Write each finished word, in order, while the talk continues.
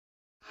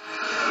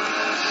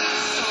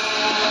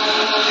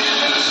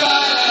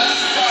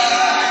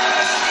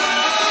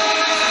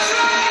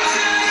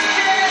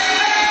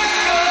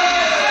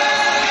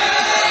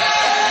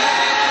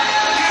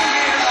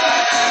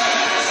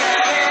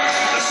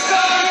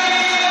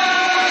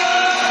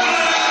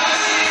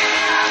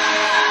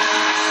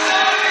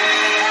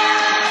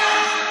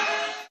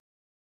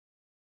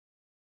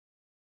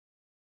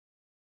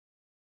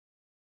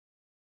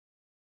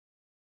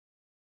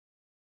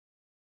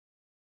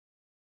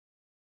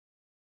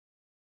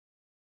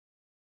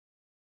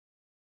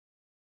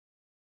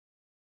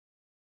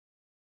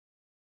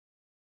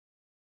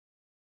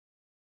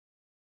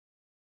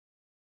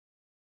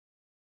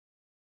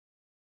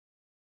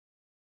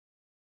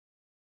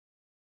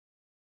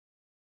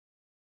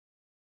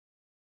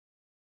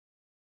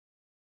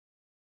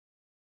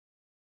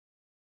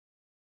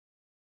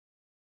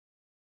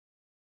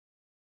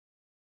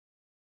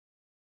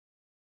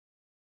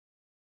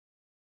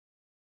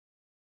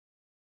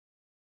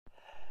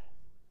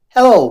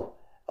Hello,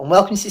 and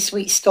welcome to this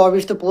week's story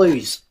of the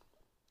Blues.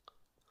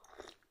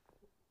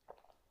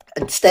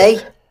 And today,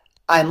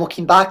 I'm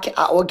looking back at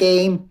our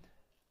game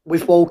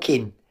with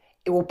Woking.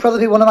 It will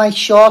probably be one of my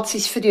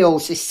shortest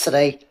videos this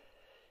today,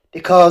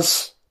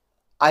 because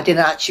I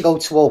didn't actually go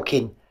to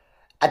Woking.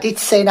 I did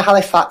say in the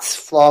Halifax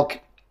vlog,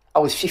 I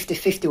was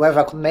 50-50 whether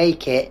I could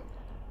make it.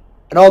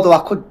 And although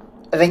I could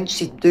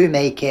eventually do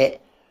make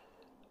it,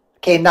 I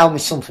came down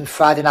with something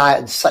Friday night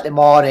and Saturday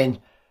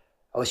morning.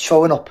 I was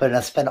showing up and I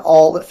spent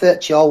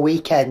virtually all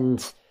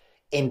weekend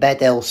in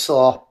Bedhill.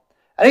 So,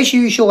 and as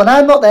usual, when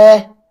I'm not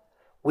there,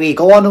 we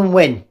go on and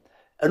win.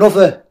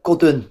 Another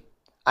good one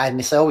I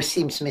miss. I always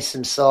seem to miss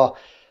them. So,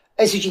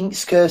 as the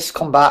jinx curse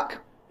come back,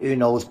 who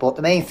knows? But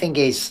the main thing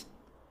is,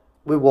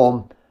 we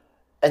won.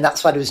 And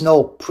that's why there was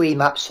no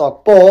pre-match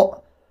talk.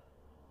 But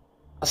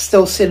I've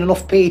still seen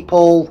enough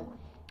people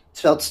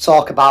to be able to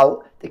talk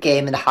about the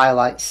game and the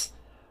highlights.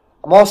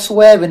 I'm also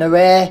wearing a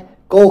rare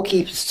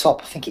goalkeeper's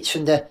top. I think it's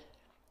from the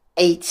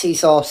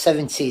 80s or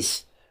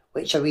 70s,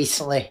 which I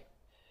recently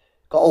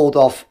got hold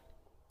of.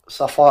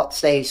 So I thought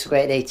today is a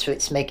great day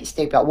to make it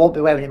debut. I won't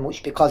be wearing it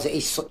much because it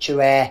is such a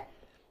rare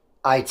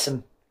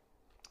item.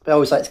 But I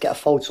always like to get a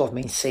photo of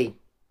me and see.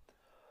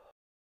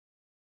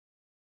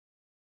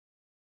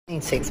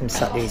 In 6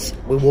 Saturdays,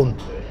 we won.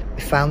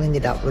 We finally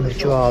ended that run of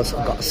draws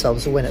and got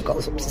ourselves a win. It got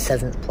us up to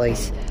 7th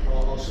place.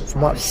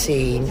 From what I've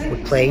seen,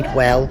 we played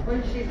well.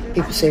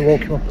 People say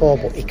Woking were poor,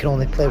 but you can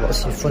only play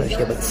what's in front of you.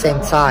 But at the same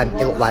time,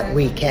 it looked like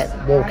we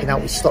kept Woking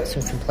out. We stopped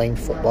them from playing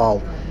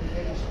football.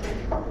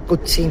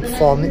 Good team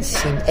performance.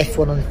 Seen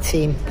everyone on the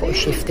team put a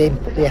shift in,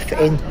 put the effort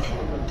in.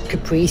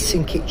 Caprice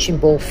and Kitchen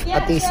both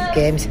had decent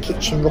games.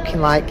 Kitchen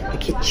looking like the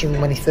Kitchen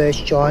when he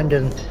first joined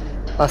and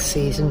last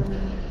season.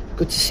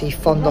 Good to see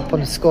Fondop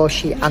on the score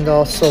sheet, and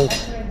also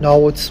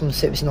Norwood. Some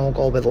say it was an own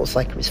goal, but it looks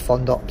like it was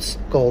Fondop's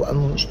goal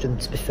and Lunchton,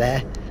 to be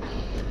fair.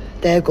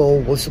 Their goal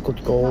was a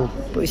good goal,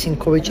 but it's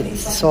encouraging.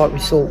 It's the sort of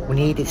result we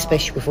needed,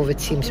 especially with other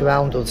teams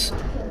around us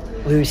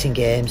losing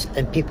games.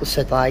 And people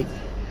said, like,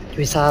 there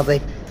is hardly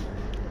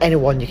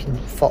anyone you can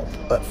fault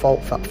for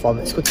that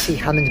performance. It's good to see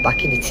Hammond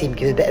back in the team,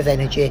 give a bit of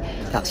energy.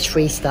 That's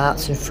 3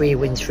 starts and 3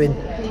 wins for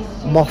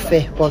him.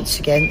 Moffey, once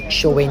again,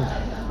 showing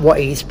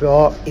what he's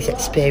brought, his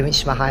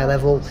experience from a high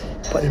level,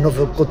 but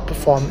another good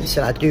performance.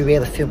 And I do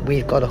really think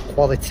we've got a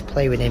quality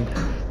player in him.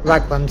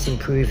 Ragland's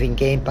improving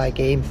game by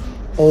game.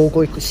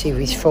 Olgo, you could see with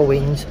his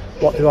throw-ins,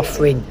 what they're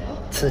offering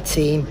to the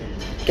team.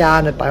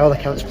 Garner, by all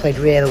accounts, played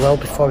really well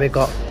before he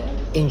got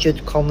injured.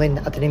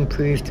 Conlon had an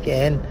improved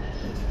game.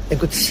 And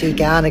good to see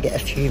Garner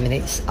get a few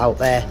minutes out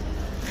there.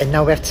 And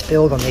now we have to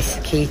build on this.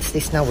 The key to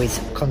this now is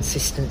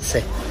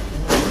consistency.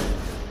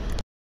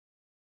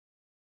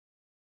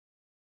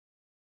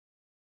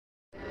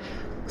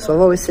 So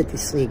I've always said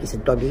this league is a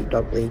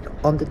dog-eat-dog league.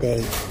 On the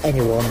day,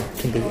 anyone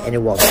can beat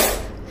anyone.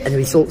 And the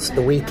results of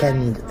the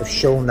weekend have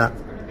shown that.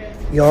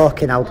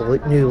 York are now the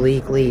new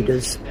league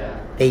leaders.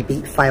 They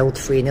beat Fylde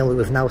 3-0, who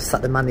have now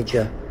sacked the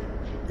manager.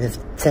 And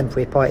have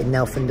temporarily appointed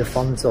Nelson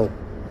Defonso,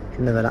 if you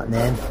remember that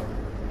name.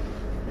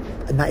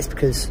 And that is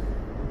because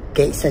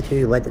Gateshead,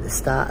 who led at the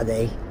start of the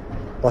day,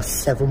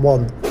 lost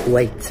 7-1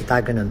 away to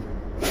Dagenham.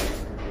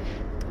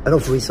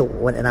 Another result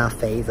that went in our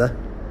favour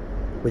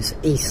was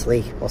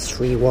Eastleigh lost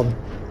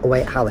 3-1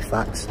 away at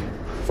Halifax.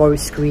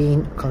 Forest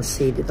Green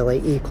conceded the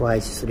late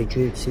equaliser, so they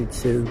drew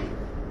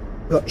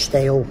 2-2.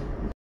 Rochdale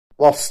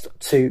lost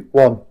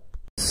 2-1.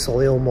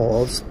 Solihull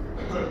Moors.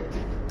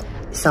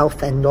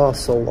 Southend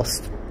also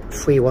lost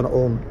 3-1 at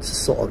home to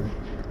Sutton.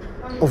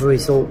 Other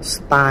results: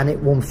 Barnet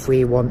won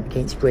 3-1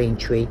 against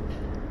Braintree.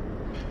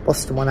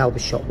 Boston won,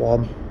 Aldershot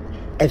 1.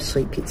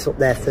 Ebbsfleet picked up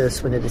their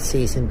first win of the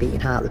season, beating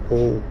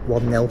Hartlepool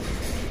 1-0.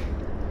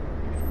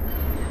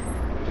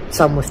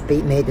 Tamworth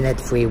beat Maidenhead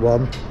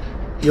 3-1.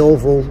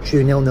 Yeovil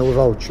drew 0-0 with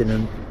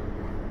Altrincham.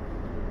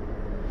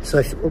 So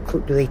if you look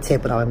at the league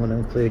table now, I'm going to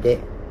include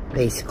it.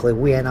 Basically,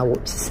 we are now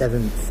up to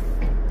 7th.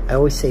 I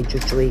always say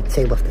judge the league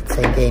table after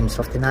 10 games.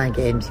 So after 9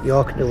 games,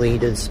 York are the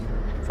leaders,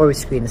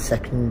 Forest Green are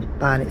 2nd,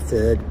 Barnet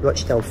 3rd,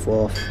 Rochdale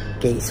 4th,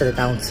 Gateshead are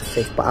down to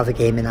 5th but have a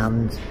game in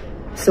hand.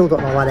 Still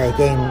don't know why their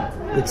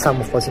game with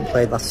Tamworth wasn't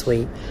played last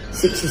week.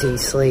 6th is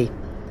Eastleigh,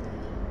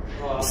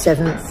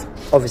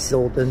 7th obviously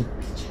Oldham,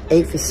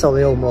 8th is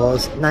Solihull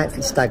Moors, 9th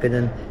is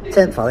Dagenham,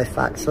 10th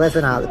Halifax,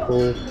 11th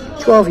Hartlepool,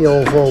 12th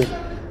Yeovil,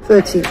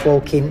 13th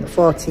Woking,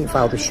 14th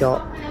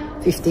Aldershot,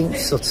 15th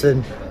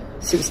Sutton,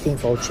 16th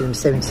Altrincham,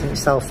 17th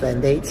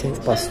Southend,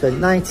 18th Boston,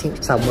 19th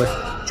Tamworth,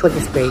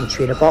 20th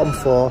Braintree in the bottom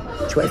 4,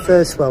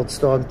 21st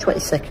Wealdstone,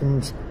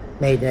 22nd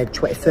Maidenhead,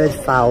 23rd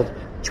Fylde,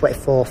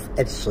 24th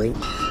Ebbsfleet.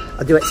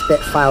 I do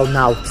expect Fylde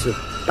now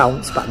to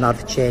bounce back now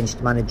they've changed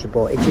the manager,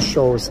 but it just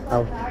shows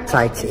how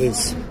tight it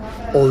is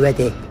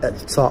already at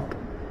the top.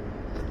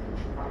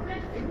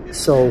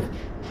 So,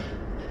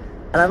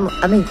 and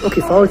I mean,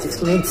 looking forward to it.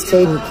 It's going to be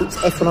entertaining. It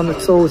keeps everyone on the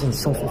toes and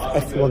something for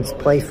everyone to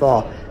play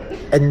for.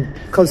 And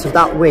because of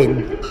that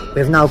win,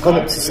 we've now gone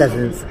up to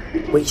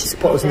 7th, which has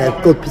put us in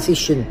a good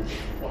position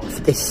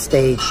for this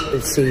stage of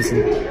the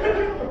season.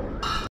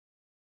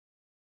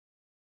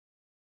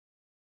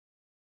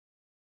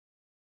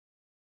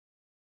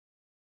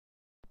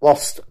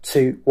 lost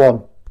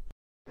 2-1.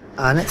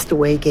 Our next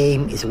away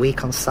game is a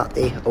week on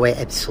Saturday away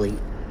at Ebbsfleet.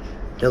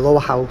 The lower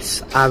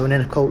house, I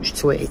running a coach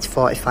to it, it's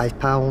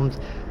 £45.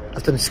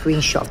 I've done a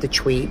screenshot of the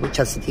tweet which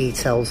has the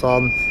details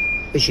on.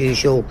 As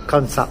usual,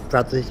 contact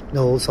Bradley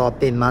Knowles or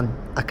Binman,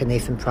 aka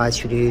Nathan Price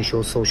for the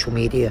usual social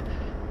media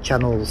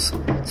channels.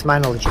 To my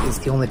knowledge, he's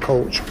the only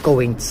coach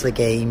going to the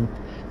game,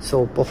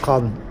 so book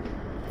on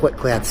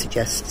quickly I'd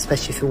suggest,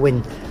 especially if you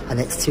win the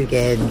next 2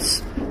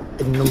 games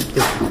and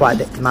there's quite a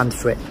bit of demand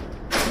for it.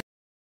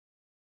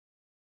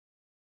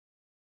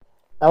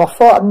 Now I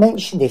thought I'd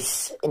mention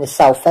this in a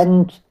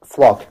Southend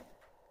vlog.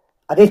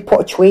 I did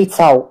put a tweet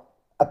out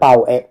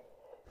about it,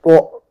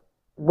 but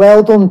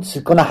well done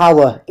to Gunnar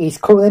Haller. He's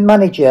currently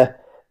manager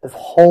of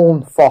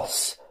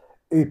Holmfoss,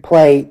 who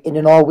play in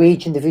the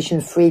Norwegian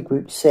Division 3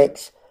 Group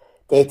 6.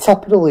 They're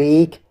top of the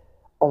league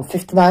on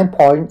 59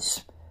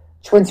 points,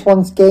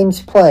 21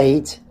 games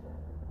played,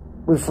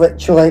 with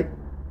literally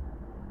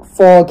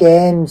 4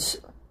 games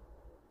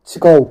to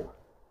go.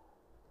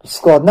 They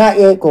scored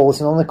 98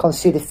 goals and only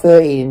conceded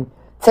 13.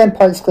 10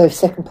 points clear of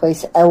second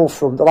place at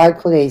Eltham. The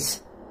likelihood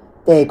is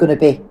they're going to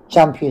be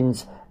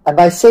champions. And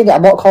by saying it,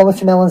 I'm not calling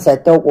from Ellen's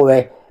Head, don't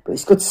worry. But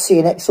it's good to see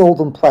an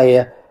ex-Oldham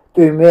player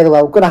doing really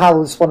well. Gunnar Haller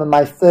was one of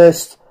my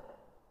first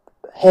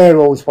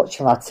heroes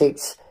watching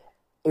Athletics.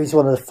 He was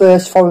one of the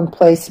first foreign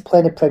players to play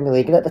in the Premier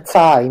League. And at the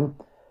time,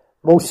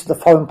 most of the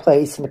foreign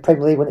players in the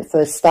Premier League when it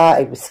first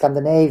started was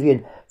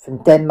Scandinavian.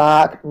 From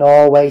Denmark,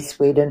 Norway,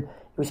 Sweden.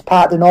 He was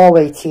part of the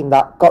Norway team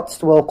that got to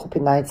the World Cup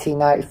in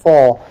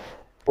 1994.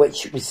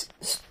 Which was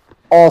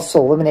also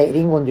eliminated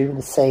England in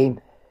the same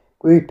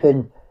group,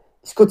 and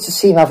it's good to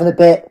see him having a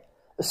bit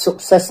of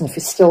success. And if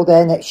he's still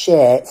there next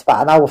year, it's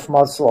about an hour from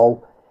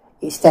Oslo,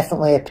 it's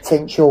definitely a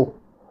potential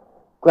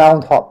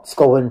groundhog to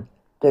go and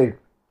do.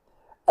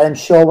 And I'm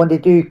sure when they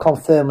do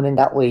confirm winning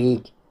that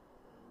league,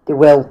 they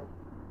will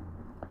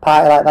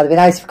party like that. It'd be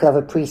nice if we could have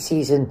a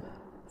pre-season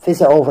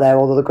visit over there,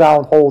 although the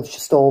ground holds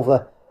just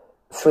over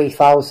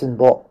 3,000.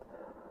 But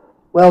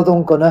well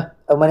done, Gunnar.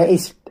 And when it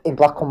is in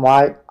black and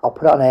white, I'll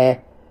put it on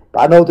air.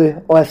 But I know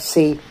the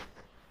OFC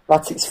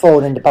Athletics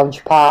phone in the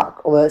Boundary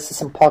Park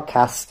Alerts and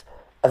podcast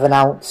have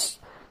announced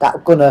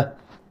that Gunnar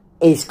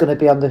is going to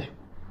be on the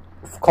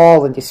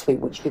calling this week,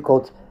 which would be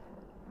good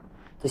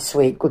this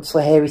week. Good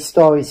to hear his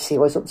stories, see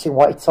what he's up to and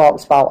what he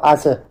talks about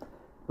as a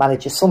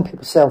manager. Some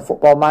people say on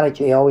Football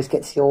Manager he always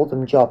gets the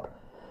Oldham job.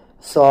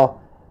 So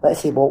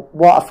let's see, but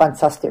what a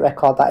fantastic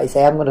record that is.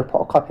 I am going to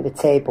put a copy of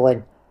the table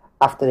in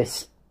after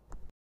this.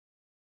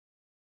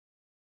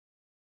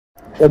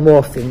 One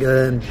more thing,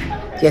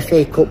 the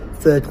FA Cup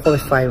third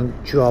qualifying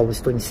draw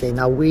was done today.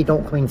 Now we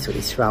don't come into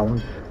this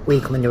round,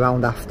 we come in the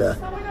round after,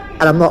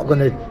 and I'm not going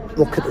to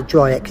look at the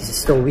draw yet because there's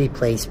still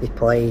replays to be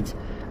played.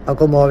 I'll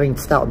go more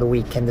into that on the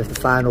weekend of the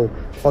final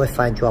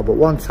qualifying draw, but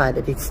one side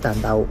that did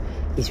stand out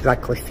is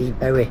Radcliffe v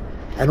Bury.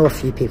 I know a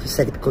few people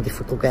said it'd be good if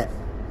we could get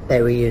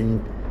Bury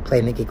and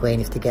play McGill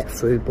Lane if they get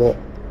through, but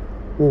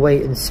we'll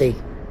wait and see.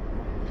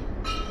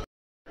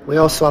 We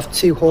also have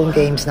 2 home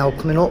games now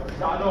coming up,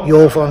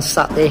 Yeovil on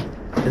Saturday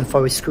and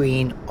Forest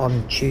Green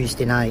on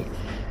Tuesday night.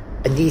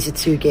 And these are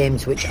 2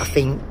 games which I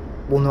think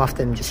we'll know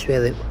after them just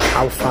really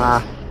how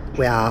far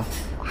we are,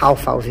 how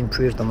far we've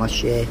improved on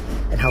last year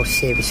and how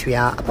serious we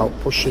are about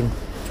pushing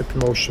for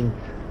promotion.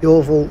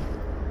 Yeovil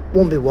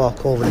won't be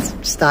walkover,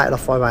 they've started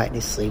off alright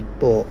this league,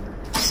 but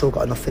still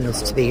got enough in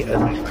us to beat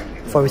them.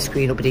 Forest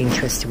Green will be the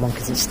interesting one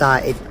because it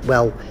started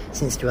well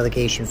since the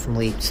relegation from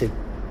League 2.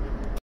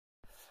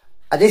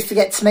 I did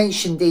forget to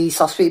mention these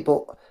last week,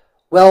 but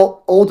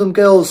well, Oldham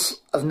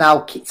girls have now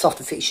kicked off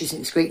the fixtures,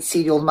 and it's great to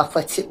see the Oldham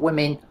Athletic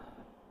women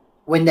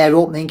win their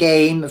opening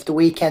game of the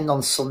weekend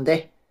on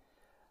Sunday.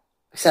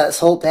 So let's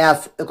hope they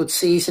have a good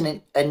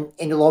season, and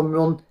in the long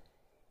run,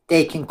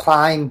 they can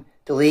climb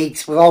the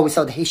leagues. We've always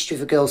had a history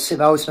of the girls'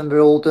 team. I always remember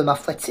Oldham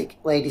Athletic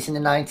ladies in the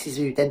 90s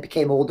who then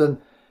became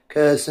Oldham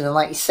Curzon, and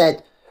like you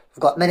said,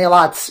 we've got many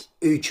lads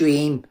who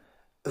dream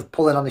of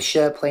pulling on the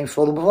shirt playing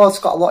for Oldham. We've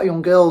also got a lot of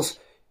young girls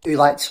who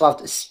like to have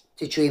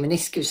the dream, and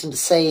this gives them the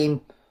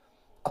same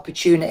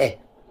opportunity.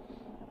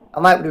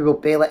 And like with the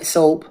rugby, let's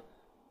hope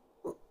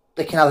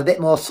they can have a bit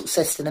more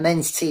success than the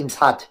men's teams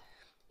had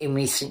in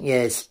recent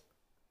years.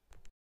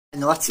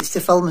 And the Athletics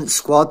development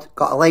squad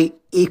got a late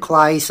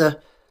equaliser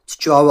to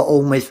draw at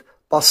home with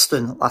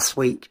Boston last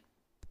week.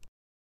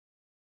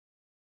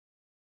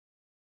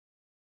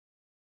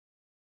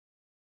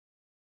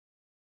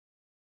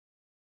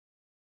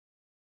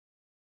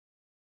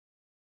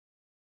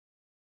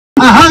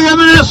 I hug 'em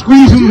and I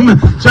squeeze 'em,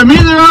 to me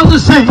they're all the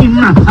same.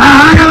 I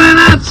hug 'em and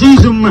I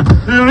tease 'em,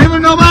 they don't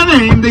even know my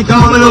name. They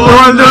call me the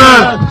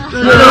Wanderer,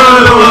 the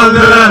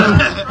Wanderer,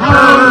 oh,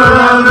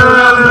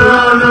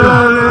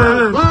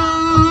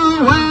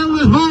 well,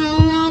 there's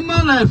Moral on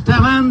my left,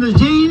 and there's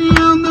Janie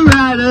on the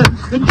right,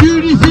 and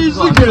Judith is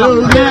the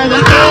girl, yeah,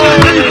 the girl.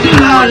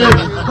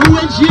 And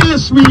when she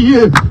asks me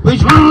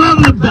which one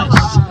I'm the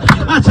best,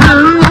 I tell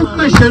her off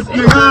my shirt, I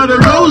got a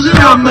rosy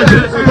on my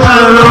shirt, I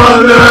got the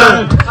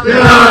Wanderer.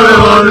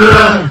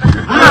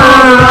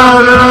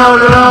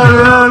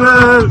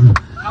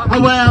 I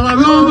well, I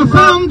roam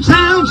from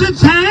town to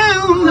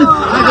town.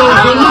 I go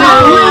from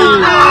nowhere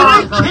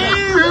without a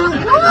care.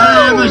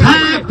 I'm as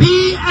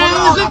happy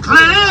as a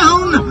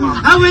clown.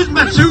 And with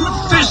my two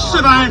fists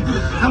of iron,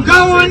 I'm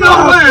going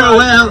nowhere.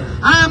 Well,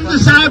 I'm the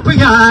type of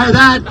guy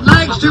that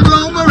likes to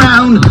roam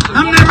around.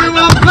 I'm never in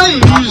one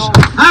place.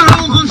 I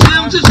roam from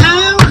town to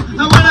town.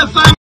 And when I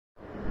find...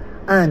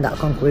 And that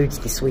concludes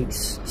this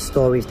week's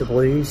Stories the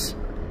Blues.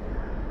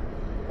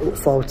 I look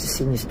forward to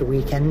seeing you at the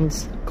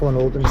weekends. Come on,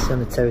 Oldham, see you on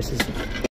the terraces.